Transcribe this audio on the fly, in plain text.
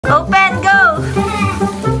Open,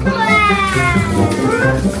 go!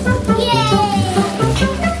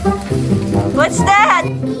 What's that?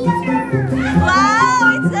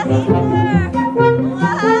 Wow, it's a heater!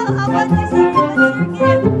 Wow, how about you, Siri? What's your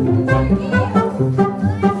gift?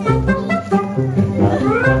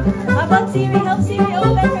 How about Siri? Help Siri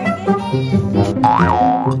open her gift.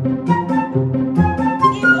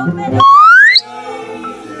 Give, open.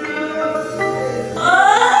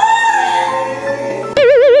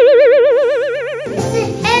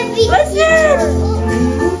 What's that?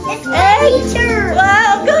 It's a teacher.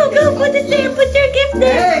 Wow, go, put it there, put your gift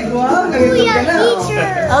there. Egg! Wow, nagiging ka na.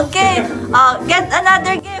 Okay, get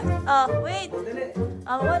another gift. Wait.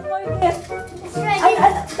 One more gift.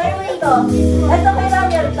 Tayo ito. Ito kay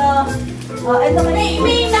Ramir to. Ito kay...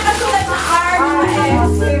 May nakasulat na R na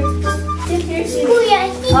X. Kuya,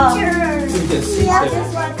 teacher. This one.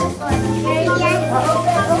 Open.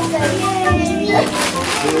 Yay.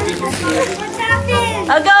 What's happened?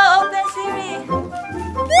 Go, open Siri.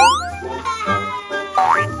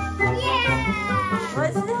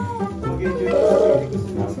 What's that?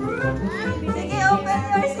 Sige, open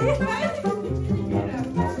your Siri.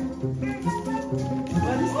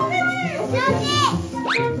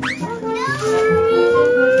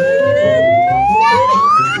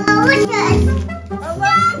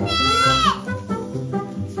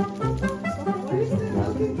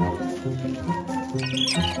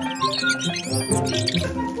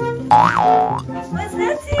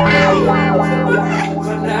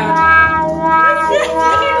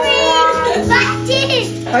 What's that,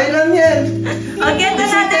 Siri? Ay, Ramyan! Get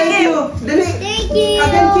another Thank gift. you! Dali! Thank you.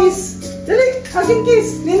 Hug and kiss! Dali! Hug and kiss!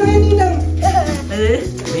 Ninang yan, Ninang!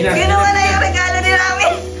 Kinuha na yung regalo ni Rami.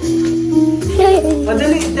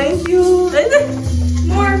 Dali! Thank you!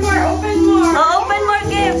 More, open more. Open more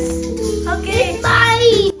gifts. Okay.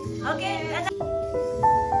 Bye. Okay.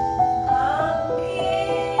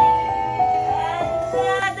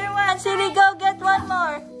 Another one. Siri, go get one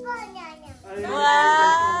more.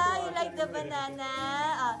 Wow, you like the banana?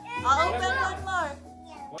 Open one more.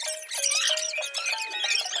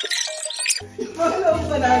 Mahal ang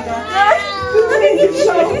banana! Dali!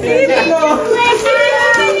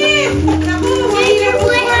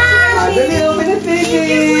 Open it, baby!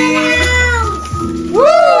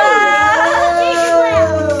 Wow!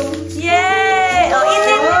 Yay!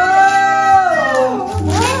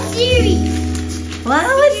 Eat it! Wow,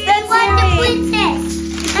 what's that, Siri?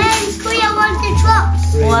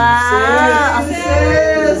 Wow!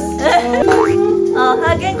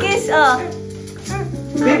 Hug and kiss,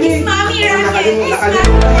 Baby! Mommy,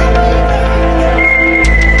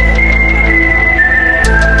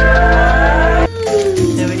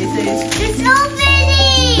 Everybody says, It's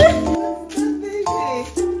opening!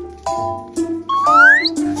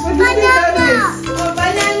 Banana!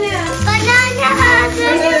 Banana!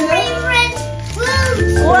 That's your favorite food!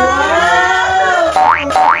 wow!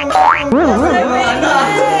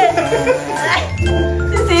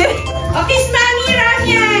 Siri? Okay, Mommy,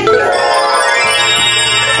 Ramyan!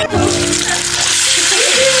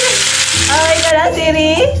 Okay ka na,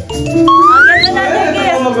 Siri? Get another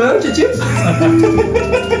gift. Mag-well, chichip? Okay,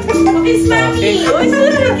 Mommy! Oh,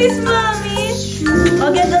 Siri, kiss mommy.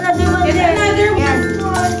 Get another one Get there. another Yan.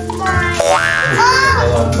 one.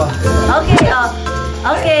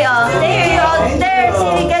 Okay, Stay here. There,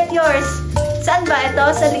 Siri, get yours. Saan ba?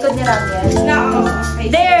 Ito, sa likod ni Ramyan. No, okay.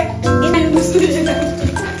 There.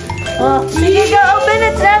 Sige, go. Open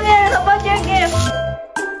it, Ramyan. How about your gift?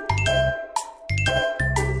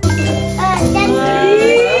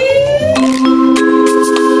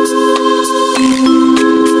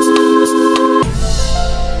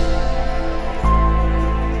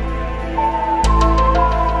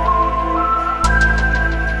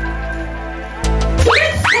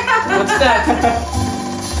 What's that?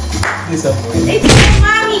 Disappointing. It's your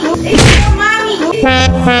mommy! It's your mommy!